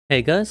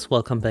Hey guys,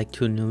 welcome back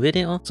to a new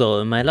video. So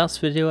in my last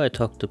video I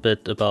talked a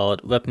bit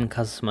about weapon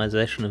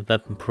customization and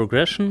weapon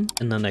progression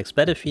in the next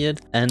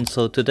battlefield, and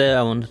so today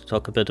I want to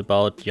talk a bit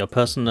about your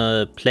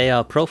personal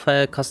player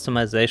profile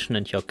customization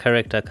and your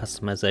character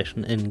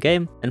customization in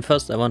game. And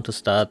first I want to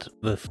start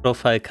with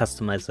profile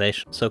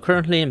customization. So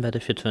currently in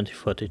Battlefield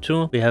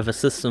 2042 we have a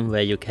system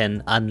where you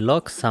can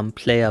unlock some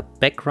player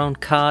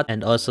background card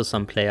and also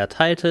some player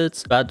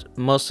titles, but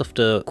most of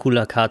the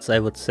cooler cards I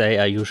would say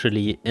are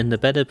usually in the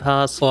battle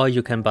pass, or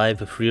you can buy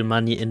with real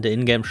money in the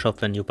in-game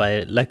shop when you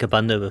buy like a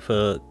bundle with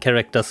a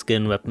character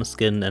skin, weapon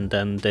skin, and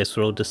then they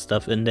throw this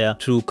stuff in there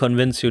to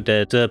convince you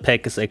that the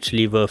pack is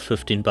actually worth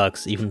 15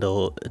 bucks, even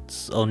though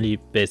it's only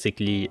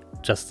basically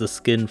just the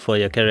skin for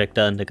your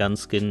character and the gun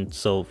skin,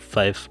 so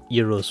 5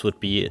 euros would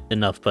be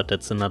enough, but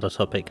that's another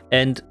topic.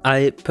 And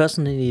I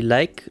personally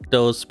like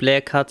those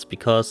player cards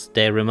because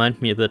they remind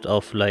me a bit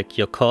of like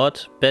your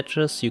COD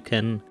badges you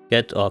can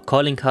get, or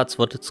calling cards,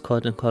 what it's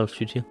called in Call of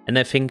Duty. And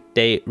I think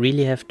they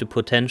really have the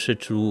potential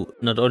to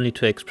not only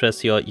to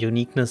express your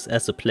uniqueness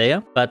as a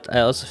player, but I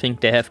also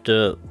think they have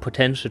the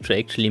potential to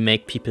actually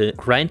make people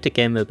grind the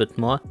game a bit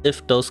more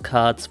if those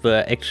cards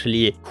were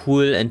actually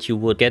cool and you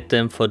would get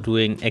them for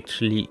doing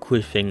actually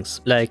cool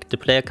things. Like the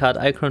player card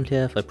I currently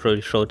have, I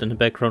probably showed in the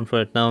background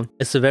right now,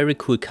 it's a very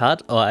cool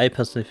card, or I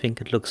personally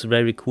think it looks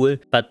very cool,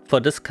 but for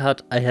this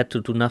card I had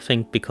to do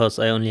nothing because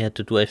I only had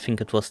to do, I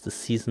think it was the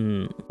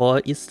season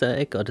 4 Easter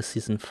egg or the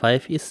season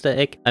 5 Easter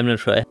egg. I'm not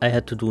sure. I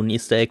had to do an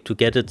Easter egg to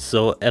get it,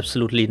 so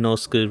absolutely no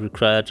skill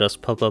required.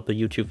 Just pop up a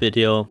YouTube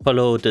video,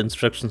 follow the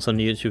instructions on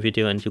the YouTube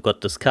video, and you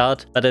got this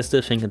card. But I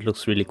still think it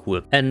looks really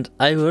cool. And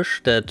I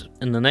wish that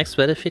in the next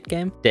Battlefield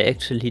game they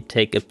actually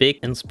take a big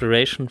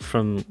inspiration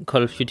from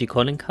Call of Duty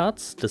calling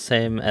cards, the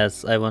same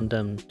as I want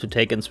them to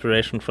take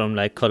inspiration from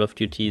like Call of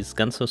Duty's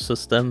gunso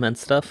system and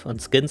stuff,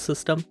 and skin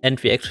system, and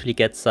we actually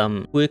get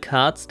some cool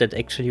cards that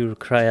actually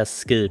require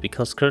skill,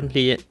 because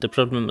currently the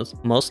problem is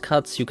most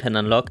cards you can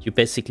unlock, you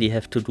basically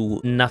have to do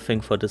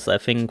nothing for this. I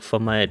think for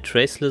my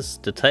Traceless,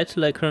 the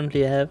title I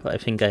currently have, I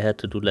think I had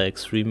to do like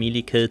 3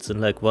 melee kills in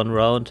like 1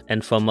 round,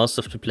 and for most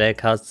of the player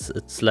cards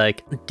it's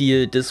like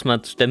deal this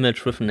much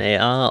damage with an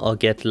AR, or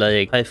get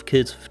like 5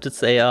 kills with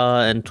this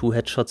AR and 2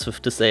 headshots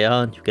with this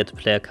AR, and you get a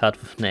player card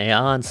with an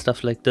AR and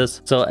stuff like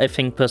this. So I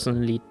think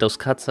personally those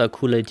cards are a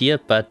cool idea,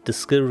 but the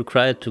skill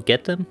required to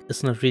get them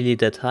is not really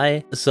that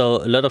high. So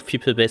a lot of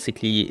people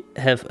basically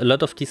have a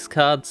lot of these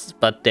cards,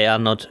 but they are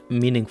not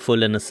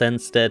meaningful in a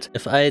sense that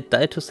if I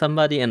die to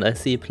somebody and I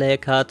see a player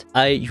card,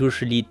 I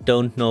usually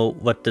don't know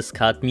what this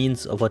card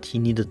means or what he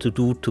needed to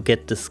do to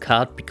get this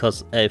card,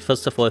 because I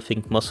first of all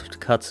think most of the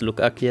cards look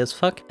ugly as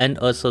fuck, and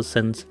also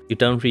since you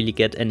don't really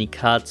get any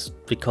cards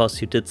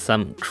because you did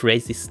some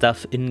crazy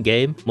stuff in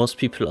game, most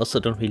people also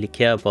don't really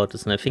care about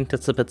this. And I think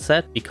that's a bit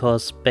sad,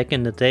 because back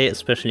in the day,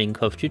 especially in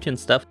Call of Duty and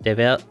stuff, there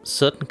were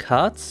certain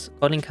cards,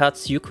 calling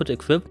cards you could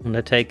equip. And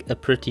I take a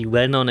pretty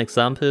well-known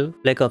example,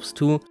 Black Ops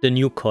 2, the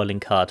nuke calling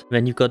card.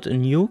 When you got a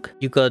nuke,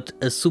 you got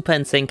a super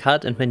insane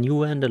card, and when you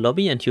were in the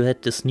lobby and you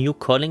had this nuke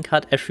calling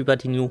card,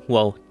 everybody knew,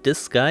 wow,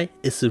 this guy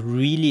is a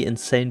really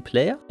insane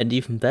player. And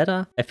even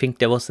better, I think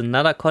there was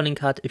another calling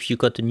card if you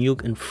got a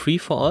nuke in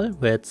free-for-all,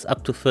 where it's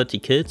up to 30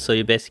 kills, so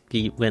you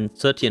basically went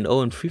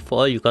 30-0 in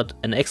free-for-all, you got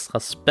an extra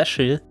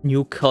special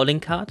nuke calling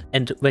card.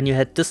 And when you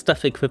had this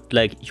stuff equipped,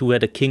 like you were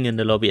the king in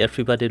the lobby,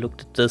 everybody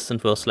looked at this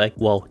and was like,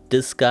 wow,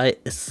 this guy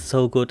is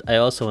so good, I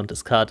also want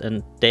this card.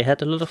 And they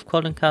had a lot of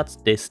calling cards,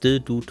 they still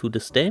do to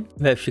this day,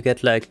 where if you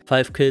get like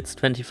 5 kills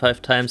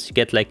 25 times, you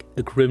get like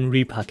a Grim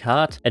Reaper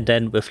card, and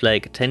then with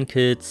like 10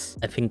 kills,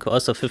 I think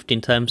also 15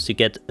 times, you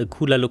get a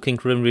cooler looking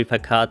Grim Reaper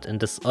card, and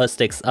this all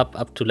stacks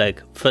up to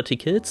like 30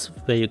 kills,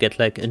 where you get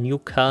like a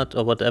nuke card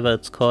or whatever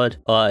it's called.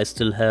 Or I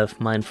still have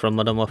mine from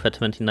Modern Warfare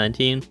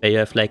 2019, where you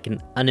have like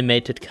an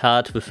animated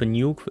card with a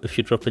nuke if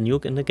you drop a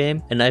nuke in the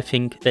game, and I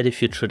think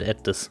Battlefield should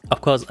add this.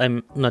 Of course,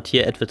 I'm not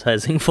here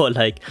advertising for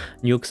like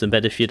nukes in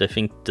Battlefield, I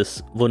think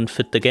this wouldn't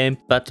fit the game,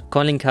 but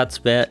calling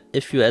cards where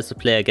if you as a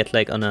player get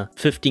like on a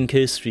 15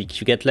 kill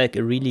streak, you get like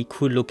a really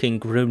cool looking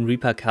Grim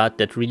Reaper card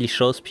that really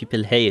shows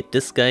people, hey,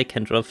 this guy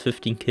can drop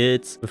 15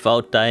 kills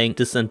without dying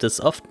this and this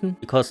often,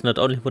 because not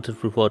only would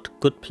it reward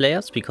good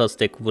players because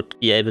they would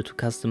be able to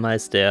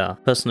customize their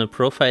personal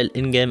profile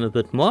in-game a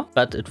bit more,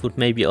 but it would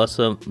maybe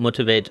also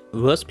motivate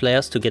worse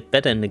players to get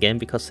better in the game,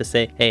 because they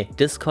say, hey,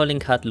 this calling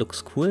card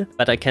looks cool,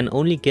 but I can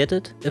only get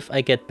it if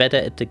I get better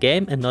at the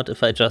game and not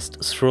if I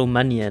just throw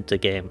money at the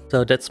game.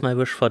 So that's my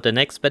wish for the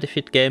next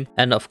Battlefield game.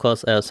 And of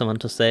course I also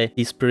want to say,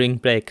 please bring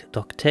back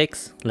dog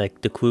tags,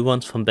 like the cool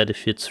ones from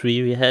Battlefield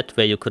 3 we had,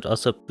 where you could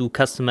also do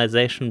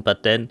customization,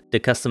 but then the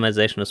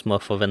customization is more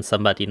for when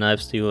somebody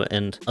knifes you.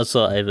 And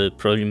also I will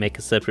probably make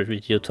a separate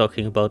video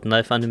talking about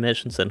knife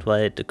animations and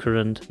why the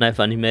current knife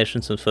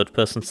animations in third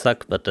person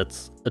suck, but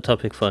that's a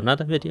topic for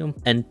another video.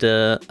 And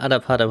the other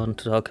part I want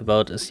to talk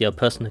about is your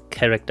personal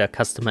character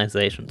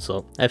customization.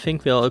 So I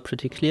think we are all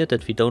pretty clear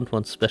that we don't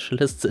want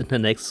specialists in the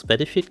next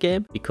Battlefield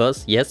game,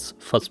 because yes,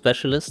 for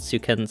specialists you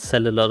can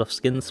sell a lot of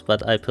skins,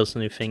 but I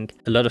personally think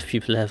a lot of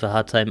people have a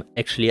hard time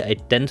actually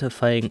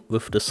identifying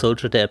with the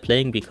soldier they are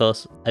playing,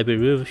 because I will be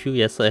real with you,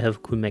 yes, I have a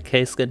cool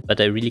McKay skin, but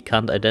I really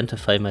can't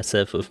identify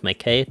myself with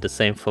McKay. The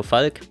same for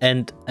Falk,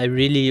 and I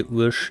really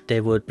wish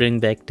they would bring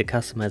back the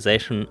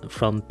customization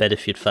from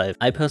Battlefield 5.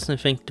 I personally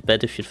think the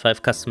Battlefield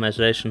 5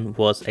 customization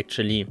was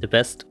actually the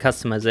best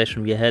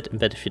customization we had in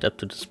Battlefield up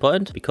to this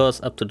point,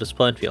 because up to this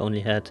point we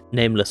only had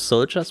nameless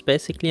soldiers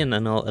basically, and I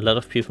know a lot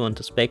of people want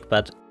this back,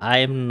 but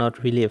I'm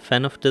not really a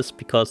fan of this,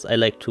 because I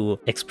like to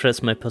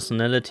express my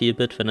personality a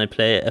bit when I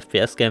play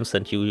FPS games,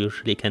 and you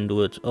usually can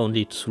do it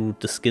only through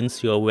the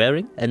skins you are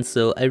wearing. And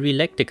so I really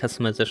like the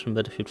customization in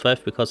Battlefield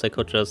 5, because I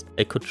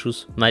could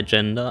choose my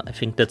gender. I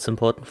think that's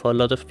important for a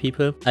lot of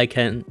people. I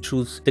can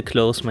choose the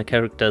clothes my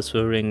character is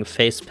wearing,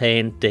 face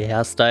paint, the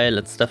hairstyle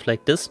and stuff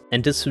like this.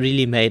 And this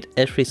really made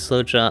every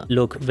soldier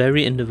look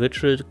very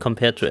individual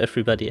compared to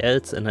everybody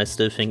else, and I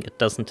still think it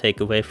doesn't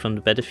take away from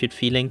the Battlefield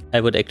feeling.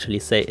 I would actually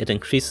say it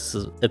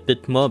increases a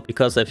bit more,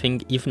 because I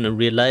think even in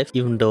real life,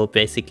 even though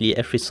basically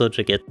every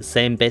soldier gets the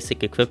same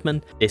basic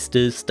equipment, they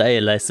still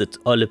stylize it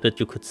all a bit.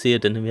 You could see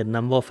it in the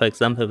Vietnam War, for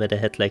example, where they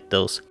had like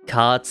those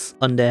cards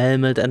on their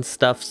helmet and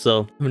stuff.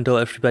 So even though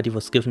everybody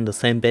was given the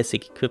same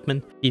basic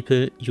equipment,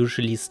 people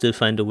usually still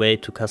find a way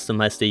to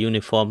customize their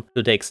uniform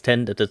to the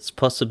extent that it's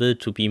possible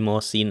to be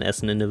more seen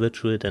as an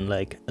individual than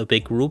like a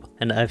big group.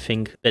 And I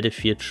think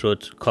Battlefield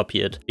should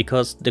copy it,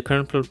 because the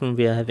current problem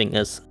we are having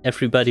is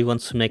everybody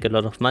wants to make a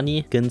lot of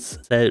money. Skins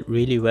sell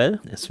really well,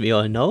 as we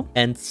all know,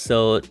 and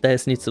so there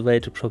needs a way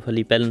to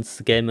properly balance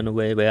the game in a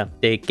way where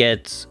they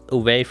get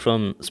away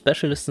from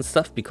specialists and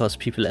stuff, because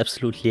people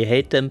absolutely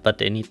hate them, but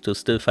they need to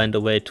still find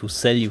a way to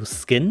sell you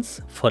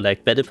skins for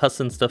like battle pass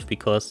and stuff,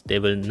 because they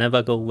will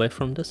never go away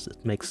from this.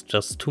 It makes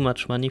just too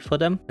much money for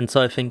them. And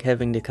so I think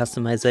having the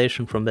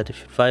customization from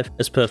Battlefield 5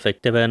 is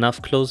perfect. There were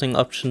enough closing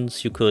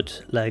options, you could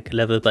like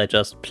level by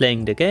just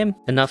playing the game,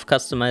 enough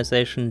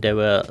customization. There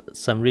were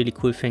some really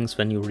cool things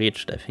when you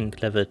reached, I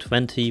think, level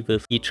 20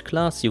 with each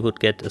class. You would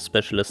get a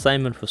special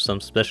assignment with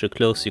some special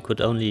clothes you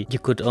could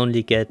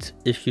only get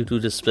if you do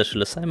this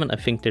special assignment. I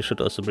think they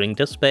should also bring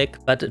this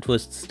back, but it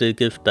would still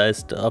give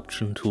DICE the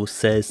option to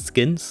sell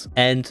skins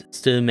and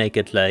still make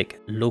it like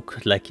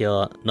look like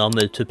your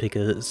normal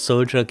typical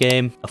soldier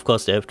game. Of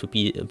course they have to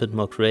be a bit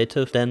more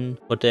creative than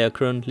what they are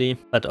currently,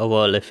 but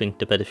overall I think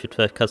the Battlefield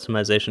 5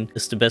 customization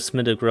is the best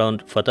middle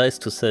ground for DICE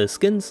to sell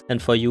skins,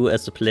 and for you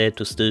as a player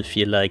to still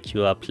feel like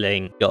you are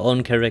playing your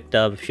own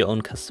character with your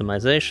own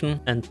customization.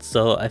 And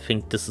so I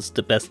think this is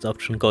the best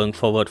option going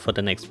forward for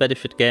the next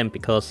Battlefield game,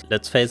 because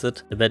let's face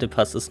it, the battle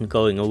pass isn't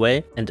going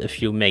away, and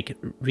if you make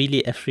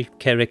really every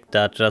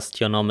character just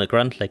your normal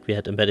grunt like we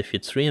had in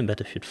Battlefield 3 and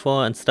Battlefield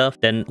 4 and stuff,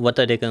 then what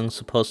are they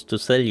supposed to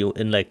sell you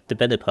in like the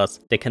battle pass?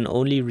 They can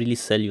only really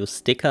sell you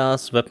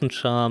stickers, weapon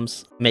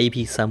charms,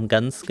 maybe some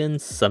gun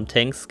skins, some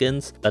tank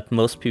skins, but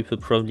most people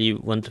probably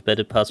want the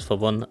battle pass for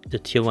the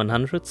tier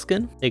 100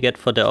 skin they get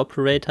for their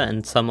operator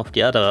and some of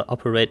the other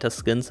operator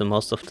skins, and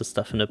most of the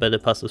stuff in the battle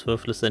pass is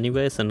worthless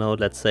anyways. And now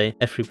let's say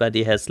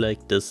everybody has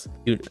like this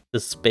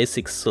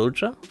basic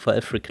soldier for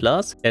every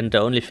class, and the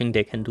only thing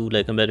they can do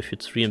like in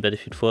Battlefield 3 and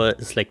Battlefield 4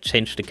 is like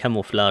change the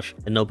camouflage,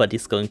 and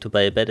nobody's going to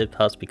buy a battle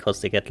pass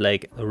because they get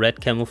like a red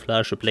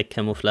camouflage, a black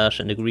camouflage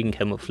and a green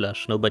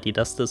camouflage. Nobody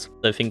does this.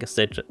 So I think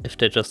if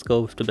they just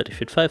go with the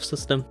Battlefield 5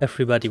 system,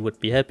 everybody would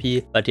be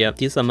happy. But yeah,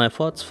 these are my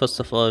thoughts. First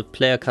of all,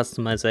 player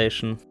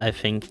customization. I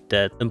think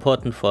that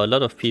important for a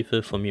lot of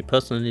people, for me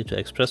personally, to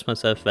express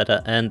myself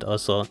better, and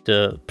also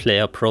the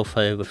player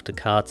profile with the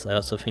cards. I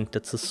also think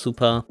that's a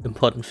super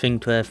important thing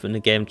to have in a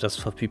game,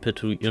 just for people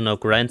to, you know,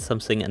 grind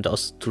something and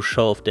also to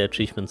show off their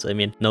achievements. I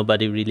mean,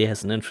 nobody really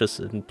has an interest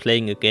in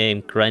playing a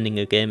game, grinding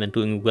a game and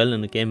doing well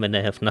in a game when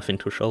they have nothing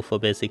to show for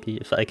basically.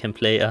 If I can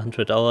play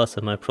 100 hours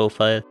and my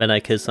profile when I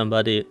kill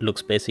somebody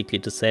looks basically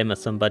the same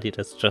as somebody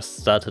that's just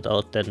started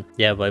out, then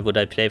yeah, why would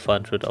I play for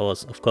 100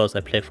 hours? Of course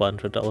I play for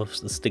 100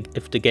 hours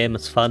if the game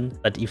is fun,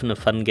 but even a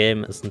fun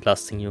game isn't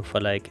lasting you for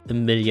like a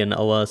million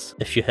hours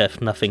if you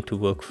have nothing to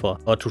work for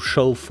or to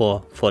show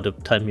for the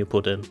time you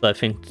put in. So I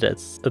think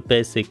that's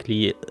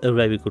basically a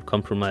very good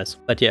compromise.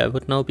 But yeah, I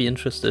would now be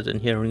interested in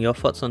hearing your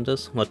thoughts on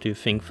this. What do you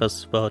think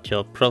first about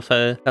your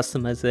profile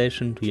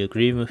customization? Do you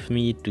agree with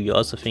me? Do you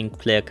also think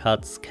player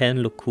cards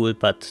can look cool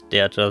but they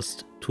are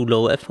just too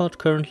low effort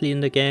currently in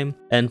the game?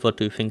 And what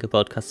do you think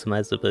about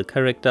customizable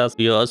characters?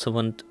 Do you also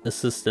want a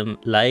system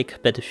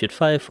like Battlefield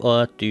 5,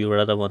 or do you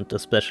rather want a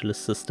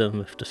specialist system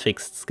with the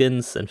fixed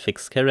skins and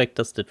fixed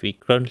characters that we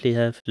currently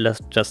have?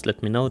 Just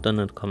let me know down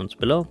in the comments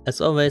below.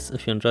 As always,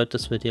 if you enjoyed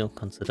this video,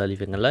 consider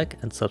leaving a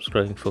like and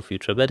subscribing for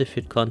future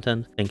Battlefield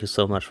content. Thank you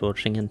so much for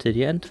watching until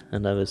the end,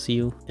 and I will see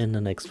you in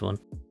the next one.